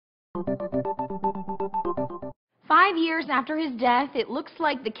5 years after his death, it looks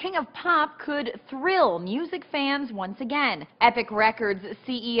like the king of pop could thrill music fans once again. Epic Records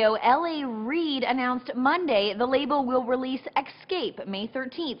CEO L.A. Reid announced Monday the label will release Xscape May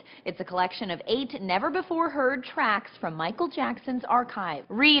 13th. It's a collection of 8 never-before-heard tracks from Michael Jackson's archive.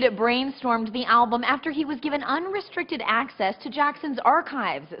 Reid brainstormed the album after he was given unrestricted access to Jackson's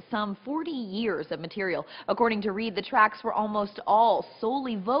archives, some 40 years of material. According to Reid, the tracks were almost all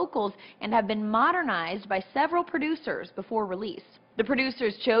solely vocals and have been modernized by several producers before release. The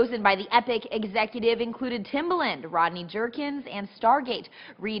producers chosen by the Epic executive included Timbaland, Rodney Jerkins, and Stargate.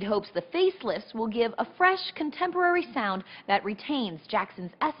 Reid hopes the facelifts will give a fresh, contemporary sound that retains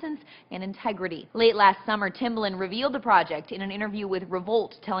Jackson's essence and integrity. Late last summer, Timbaland revealed the project in an interview with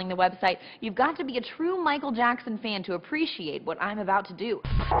Revolt, telling the website, "You've got to be a true Michael Jackson fan to appreciate what I'm about to do."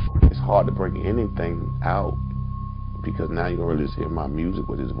 It's hard to bring anything out, because now you don't really hear my music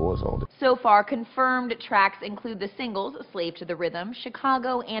with his voice on it. So far, confirmed tracks include the singles Slave to the Rhythm,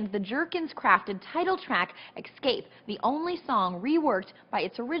 Chicago, and the Jerkins-crafted title track, Xscape, the only song reworked by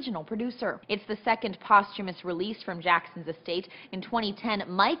its original producer. It's the second posthumous release from Jackson's estate. In 2010,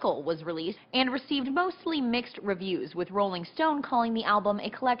 Michael was released and received mostly mixed reviews, with Rolling Stone calling the album a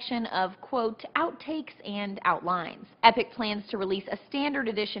collection of, quote, outtakes and outlines. Epic plans to release a standard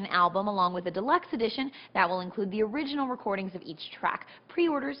edition album along with a deluxe edition that will include the original recordings of each track.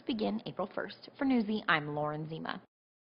 Pre-orders begin April 1st. For Newsy, I'm Lauren Zima.